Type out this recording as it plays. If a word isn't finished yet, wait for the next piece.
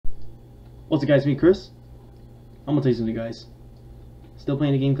What's up guys, me Chris. I'm gonna tell you something guys. Still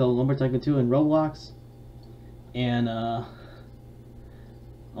playing a game called Lumber Tycoon 2 in Roblox. And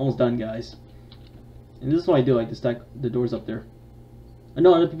almost done guys. And this is what I do, I just stack the doors up there. I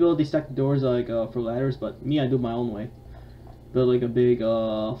know other people they stack the doors like for ladders, but me I do it my own way. Build like a big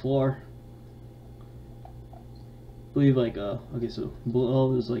floor. I believe like okay, so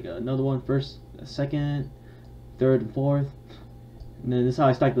below there's like another one, first, a second, third, and fourth. And then this is how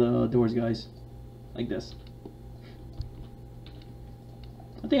I stack the doors guys. Like this.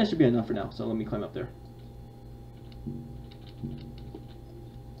 I think that should be enough for now, so let me climb up there.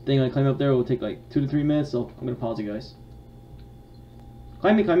 Thing I climb up there will take like 2 to 3 minutes, so I'm gonna pause you guys.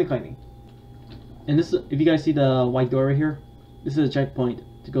 Climbing, climbing, climbing. And this is, if you guys see the white door right here, this is a checkpoint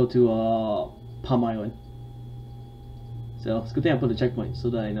to go to Palm Island. So it's a good thing I put a checkpoint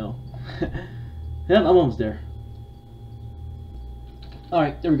so that I know. Yep, I'm almost there.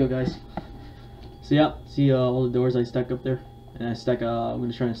 Alright, there we go guys. So yeah, see all the doors I stack up there? And I stack, I'm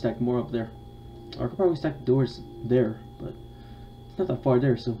going to try and stack more up there. Or I could probably stack the doors there, but it's not that far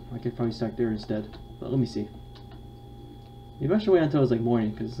there, so I could probably stack there instead. But let me see. Maybe I should wait until it's like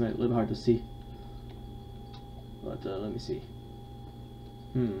morning, because it's a little hard to see. But let me see.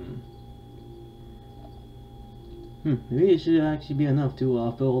 Maybe it should actually be enough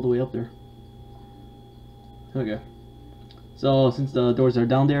to fill all the way up there. Okay. So since the doors are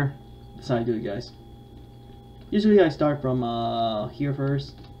down there, that's how I do it guys. Usually I start from here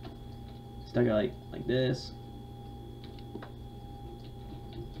first. Stack it like this.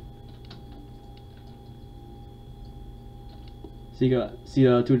 So you got see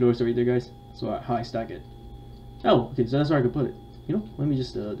the 2 doors right there guys. So how I stack it. Oh, okay, so that's where I could put it. You know, let me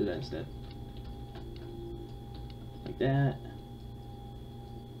just do that instead. Like that.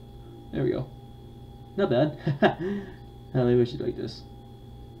 There we go. Not bad. Maybe I should do like this.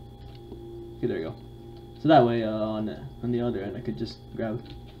 Okay, there we go. So that way, on the other end, I could just grab.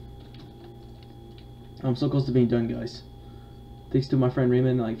 I'm so close to being done, guys. Thanks to my friend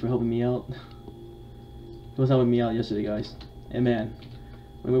Raymond, like, for helping me out. He was helping me out yesterday, guys. And man,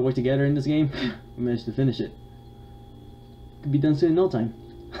 when we work together in this game, we managed to finish it. Could be done soon in no time.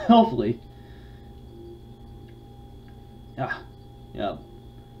 Hopefully. Yeah,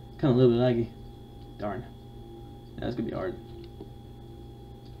 kind of a little bit laggy. Darn. Yeah, that's gonna be hard.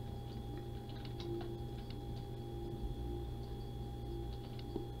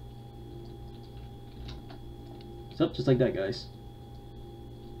 So just like that, guys.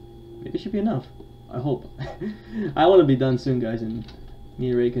 Maybe it should be enough. I hope. I want to be done soon, guys, and me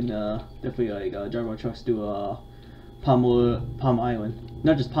and Ray can definitely like drive our trucks to Palm Island.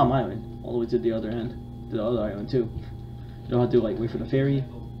 Not just Palm Island, all the way to the other end, to the other island too. You don't have to like wait for the ferry.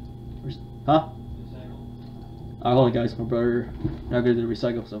 Huh? Hold on, guys. My brother now going to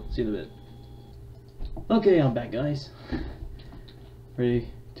recycle, so see you in a bit. Okay, I'm back, guys. Ray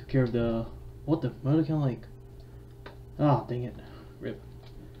took care of the what the motor kind of like. Oh, dang it. Rip.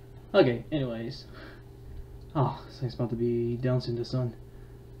 Okay, anyways. Oh, this thing's about to be down soon in the sun.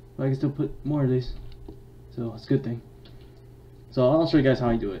 But I can still put more of these. So, it's a good thing. So, I'll show you guys how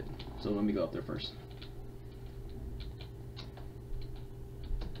I do it. So, let me go up there first.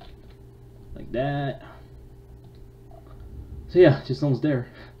 Like that. So, yeah, just almost there.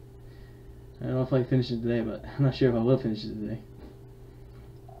 I don't know if I finish it today, but I'm not sure if I will finish it today.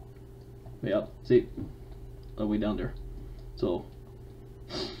 But yeah, see? All the way down there. So,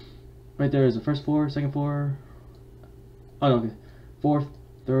 right there is the first floor, second floor. Oh no, okay. Fourth,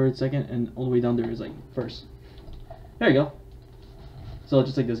 third, second, and all the way down there is like first. There you go. So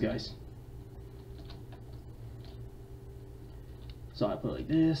just like this, guys. So I put it like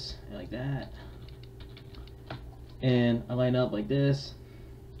this and like that, and I line up like this.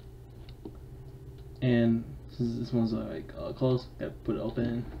 And since this one's like closed, gotta put it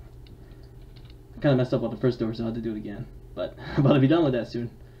open. I kind of messed up on the first door, so I had to do it again. But I'm about to be done with that soon.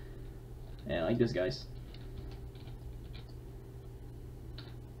 And like this, guys.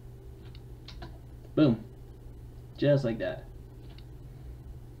 Boom. Just like that.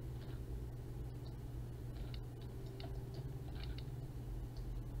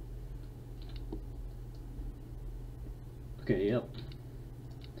 Okay, yep.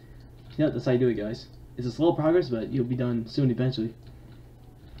 Yeah, that's how you do it, guys. It's a slow progress, but you'll be done soon eventually.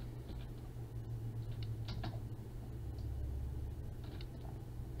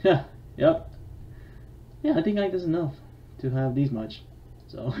 Yeah, yep. Yeah, I think like this is enough to have these much.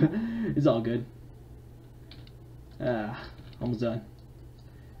 So, it's all good. Almost done.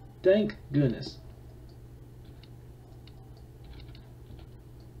 Thank goodness.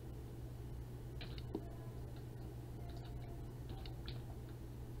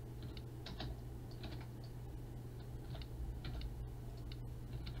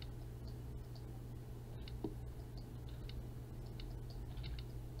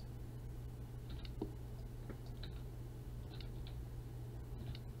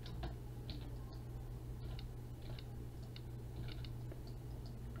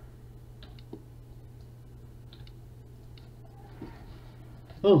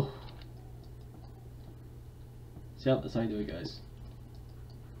 Oh. See how that's how you do it, guys.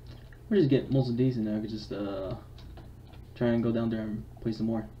 We'll just get most of these in there. I could just try and go down there and play some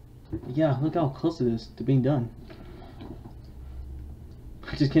more. But yeah, look how close it is to being done.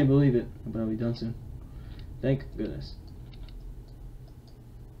 I just can't believe it, but I'll be done soon. Thank goodness.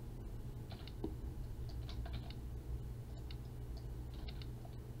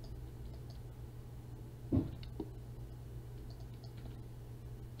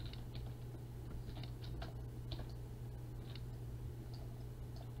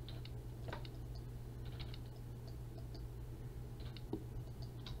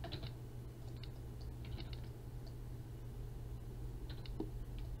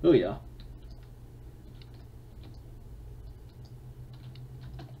 Oh yeah.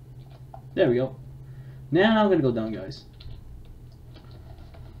 There we go. Now I'm gonna go down, guys.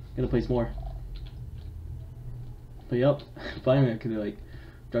 Gonna place more. But yep, finally I could like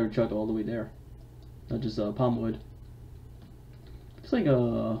drive a truck all the way there, not just palm wood. It's like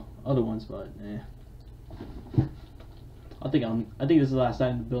other ones, but eh. I think this is the last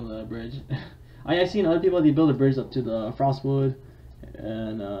time to build a bridge. I seen other people they build a bridge up to the frostwood,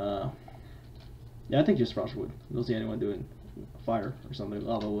 and yeah, I think just frostwood. I don't see anyone doing fire or something,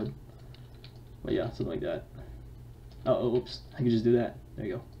 lava wood. But yeah, something like that. Oh, oops, I can just do that. There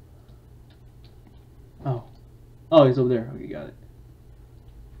you go. Oh, it's over there. Okay, got it.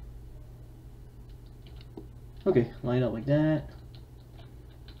 Okay, line up like that.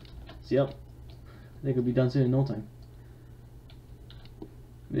 See, yep. I think it'll be done soon in no time.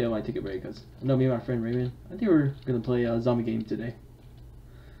 Yeah, I might take a break because I know me and my friend Raymond, I think we're gonna play a zombie game today.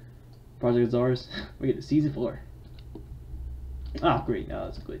 Project is ours. We get to season 4. Ah, great. Now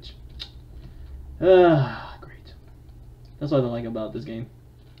that's a glitch. Great. That's what I don't like about this game.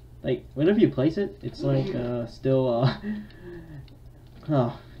 Like, whenever you place it, it's like still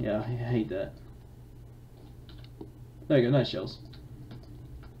oh yeah, I hate that. There you go, nice shells.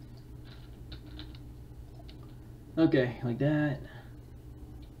 Okay, like that.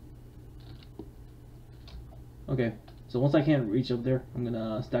 Okay, so once I can't reach up there, I'm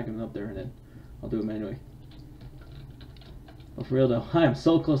gonna stack them up there and then I'll do it manually. But for real though, I am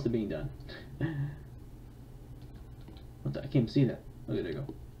so close to being done. What the? I can't even see that. Okay, there you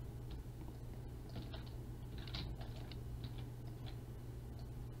go.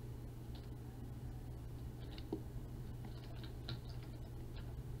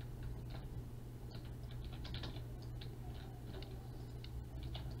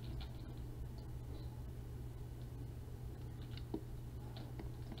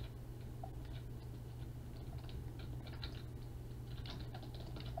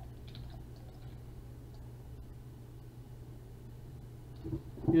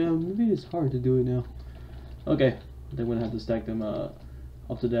 Yeah, maybe it's hard to do it now. Okay, I think I'm gonna have to stack them up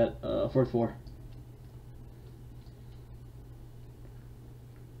to that 4-4.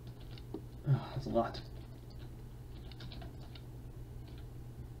 Oh, that's a lot.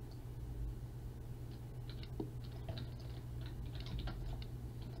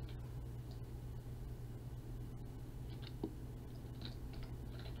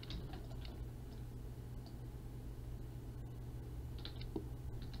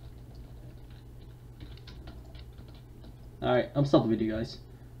 Alright, I'm stopping the video, guys.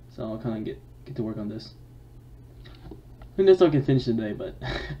 So I'll kind of get to work on this. Who knows if I can finish it today, but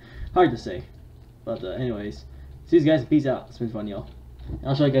hard to say. But anyways, see you guys. Peace out. It's been fun, y'all.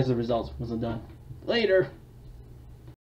 I'll show you guys the results once I'm done. Later!